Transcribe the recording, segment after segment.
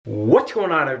What's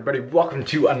going on, everybody? Welcome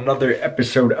to another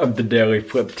episode of the Daily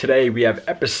Flip. Today we have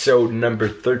episode number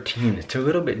 13. It's a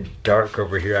little bit dark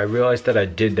over here. I realized that I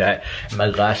did that in my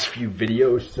last few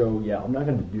videos, so yeah, I'm not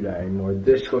gonna do that anymore.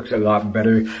 This looks a lot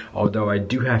better, although I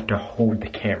do have to hold the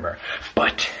camera.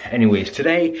 But anyways,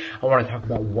 today I want to talk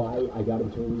about why I got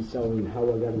into reselling, how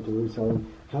I got into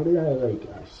reselling, how did I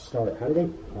start, how did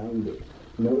I find it?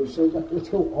 You know, so let's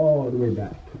go all the way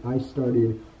back. I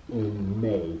started in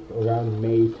May, around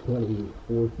May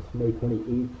 24th, May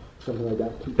 28th, something like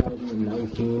that,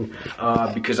 2019,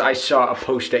 because I saw a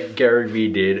post that Gary Vee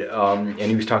did, and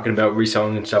he was talking about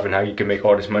reselling and stuff and how you can make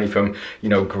all this money from, you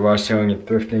know, garage selling and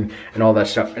thrifting and all that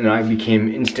stuff, and I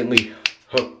became instantly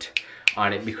hooked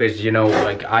on it because, you know,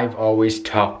 like, I've always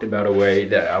talked about a way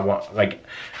that I want, like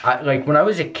when I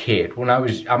was a kid,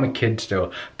 I'm a kid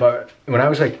still, but when I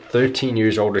was like 13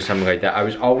 years old or something like that, I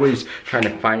was always trying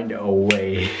to find a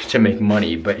way to make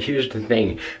money. But here's the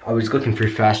thing, I was looking for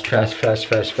fast.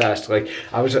 Like,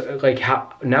 I was like,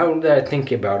 how, now that I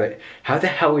think about it, how the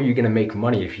hell are you gonna make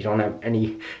money if you don't have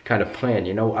any kind of plan?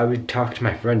 You know, I would talk to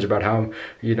my friends about how,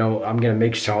 you know, I'm gonna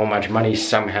make so much money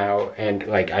somehow, and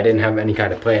like, I didn't have any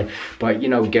kind of plan. But, you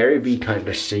know, Gary Vee kind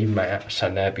of saved my ass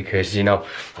on that because, you know,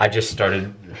 I just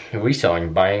started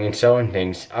reselling, buying and selling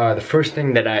things. The first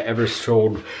thing that I ever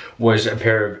sold was a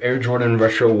pair of Air Jordan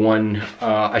Retro 1,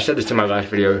 I said this in my last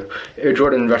video, Air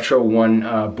Jordan Retro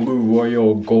 1 Blue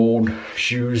Royal Gold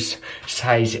shoes,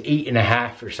 size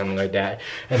 8.5 or something like that.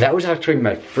 And that was actually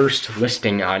my first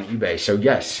listing on eBay. So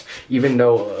yes, even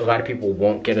though a lot of people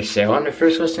won't get a sale on their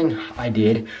first listing, I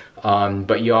did.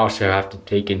 But you also have to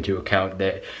take into account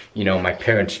that, you know, my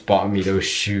parents bought me those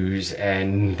shoes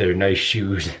and they're nice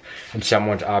shoes and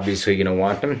someone's obviously gonna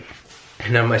want them.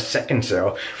 And then my second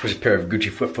sale was a pair of Gucci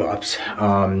flip-flops,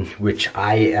 which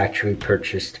I actually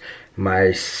purchased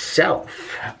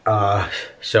myself.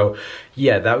 So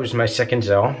yeah, that was my second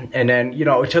sale. And then, you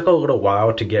know, it took a little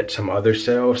while to get some other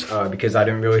sales because I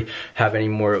didn't really have any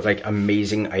more like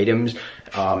amazing items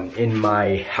in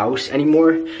my house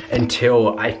anymore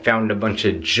until I found a bunch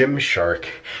of Gymshark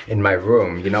in my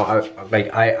room. You know,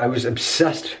 I was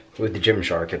obsessed with the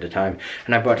Gymshark at the time,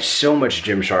 and I bought so much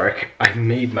Gymshark. I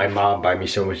made my mom buy me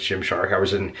so much Gymshark. I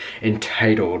was an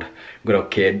entitled little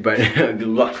kid, but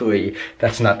luckily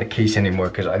that's not the case anymore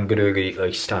because I'm gonna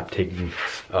like stop taking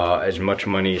as much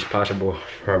money as possible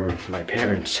from my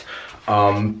parents.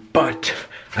 But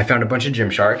I found a bunch of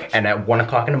Gymshark, and at 1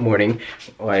 o'clock in the morning,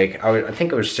 like I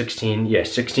think I was 16, yeah,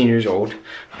 16 years old,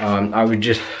 I would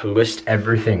just list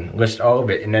everything, list all of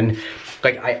it, and then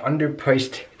like I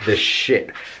underpriced the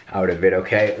shit out of it,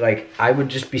 okay? Like, I would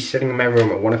just be sitting in my room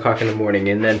at 1 o'clock in the morning,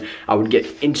 and then I would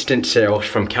get instant sales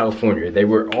from California. They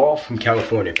were all from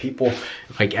California. People,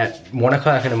 like, at 1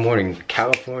 o'clock in the morning,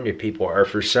 California people are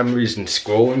for some reason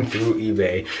scrolling through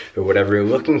eBay or whatever,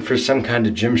 looking for some kind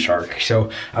of Gymshark. So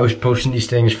I was posting these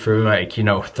things for like, you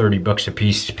know, 30 bucks a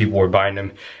piece. People were buying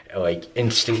them like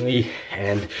instantly,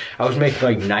 and I was making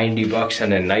like 90 bucks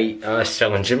in a night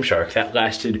selling Gymshark. That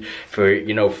lasted for,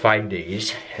 you know, 5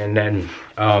 days, and then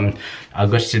I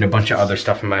listed a bunch of other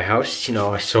stuff in my house. You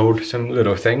know, I sold some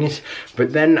little things,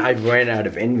 but then I ran out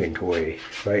of inventory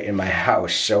right in my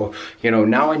house. So, you know,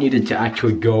 now I needed to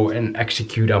actually go and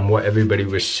execute on what everybody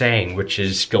was saying, which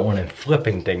is going and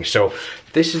flipping things. So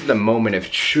this is the moment of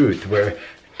truth where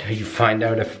you find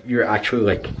out if you're actually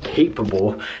like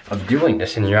capable of doing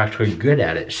this and you're actually good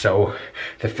at it. So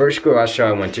the first garage sale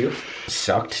I went to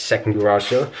sucked. Second garage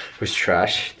sale was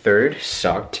trash. Third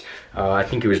sucked. I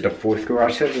think it was the fourth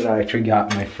garage sale that I actually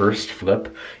got my first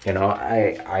flip. You know,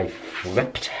 I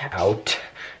flipped out,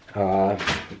 but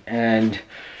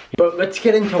let's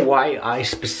get into why I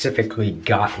specifically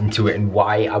got into it and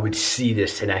why I would see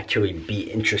this and actually be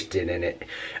interested in it.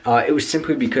 It was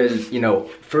simply because, you know,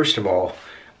 first of all,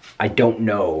 I don't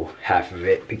know half of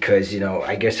it because, you know,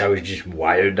 I guess I was just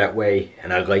wired that way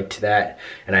and I liked that,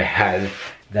 and I had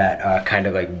that kind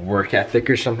of like work ethic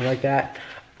or something like that.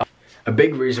 A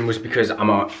big reason was because I'm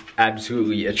a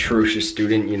absolutely atrocious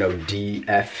student, you know,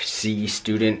 DFC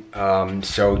student.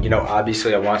 So, you know,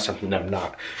 obviously I want something that I'm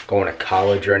not going to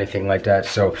college or anything like that.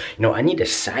 So, you know, I need a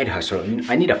side hustle.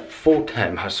 I need a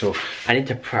full-time hustle. I need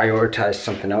to prioritize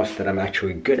something else that I'm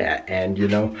actually good at. And, you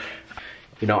know,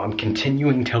 I'm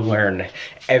continuing to learn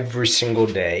every single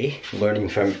day, learning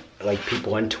from like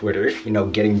people on Twitter, you know,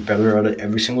 getting better at it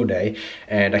every single day.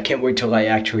 And I can't wait till I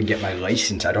actually get my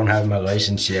license. I don't have my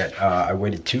license yet. I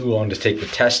waited too long to take the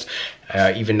test,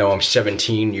 even though I'm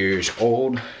 17 years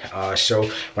old. So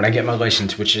when I get my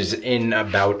license, which is in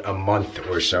about a month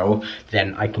or so,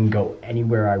 then I can go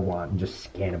anywhere I want and just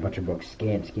scan a bunch of books,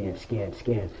 scan,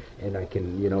 and I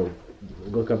can, you know,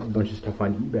 look up a bunch of stuff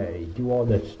on eBay, do all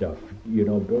that stuff, you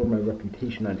know, build my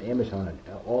reputation on Amazon,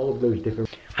 all of those different.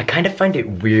 I kind of find it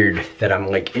weird that I'm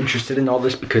like interested in all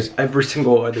this because every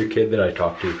single other kid that I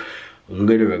talk to,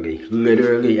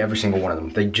 literally every single one of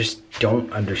them, they just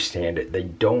don't understand it. They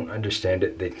don't understand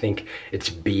it. They think it's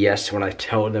BS when I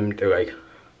tell them. They're like,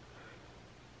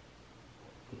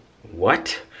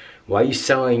 what? Why are you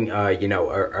selling, you know,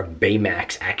 a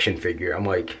Baymax action figure? I'm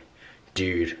like,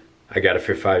 dude, I got it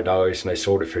for $5 and I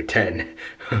sold it for 10.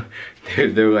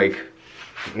 They're like,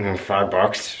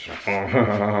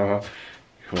 $5.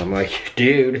 I'm like,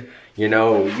 dude, you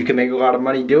know, you can make a lot of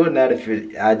money doing that if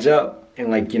it adds up. And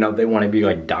like, you know, they want to be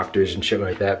like doctors and shit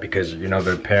like that because, you know,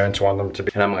 their parents want them to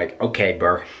be. And I'm like, okay,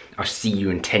 bro, I'll see you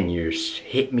in 10 years.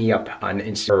 Hit me up on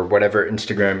Insta or whatever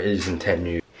Instagram is in 10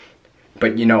 years.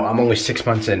 But you know, I'm only 6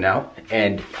 months in now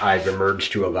and I've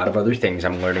emerged to a lot of other things.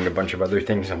 I'm learning a bunch of other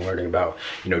things. I'm learning about,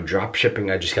 you know, drop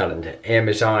shipping. I just got into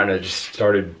Amazon. I just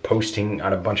started posting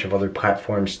on a bunch of other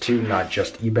platforms too, not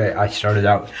just eBay. I started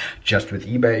out just with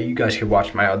eBay. You guys could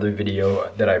watch my other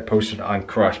video that I posted on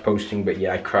cross posting, but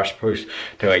yeah, I cross post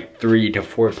to like 3 to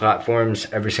 4 platforms.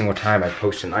 Every single time I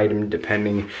post an item,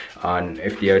 depending on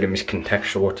if the item is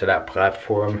contextual to that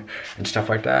platform and stuff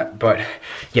like that. But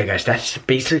yeah, guys, that's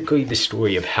basically the story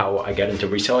of how I got into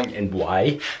reselling and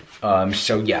why.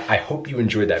 So yeah, I hope you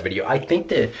enjoyed that video. I think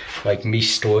that like me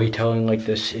storytelling like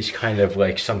this is kind of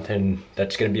like something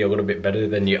that's gonna be a little bit better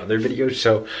than the other videos.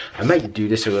 So I might do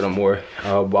this a little more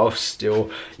while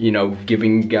still, you know,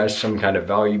 giving you guys some kind of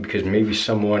value, because maybe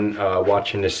someone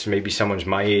watching this, maybe someone's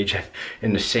my age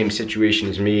in the same situation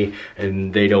as me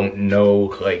and they don't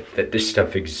know like that this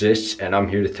stuff exists, and I'm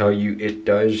here to tell you it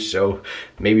does. So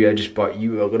maybe I just brought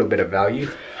you a little bit of value.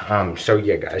 So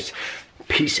yeah, guys,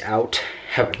 peace out.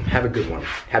 Have a good one.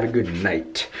 Have a good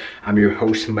night. I'm your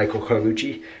host, Michael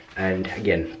Carlucci, and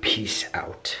again, peace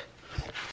out.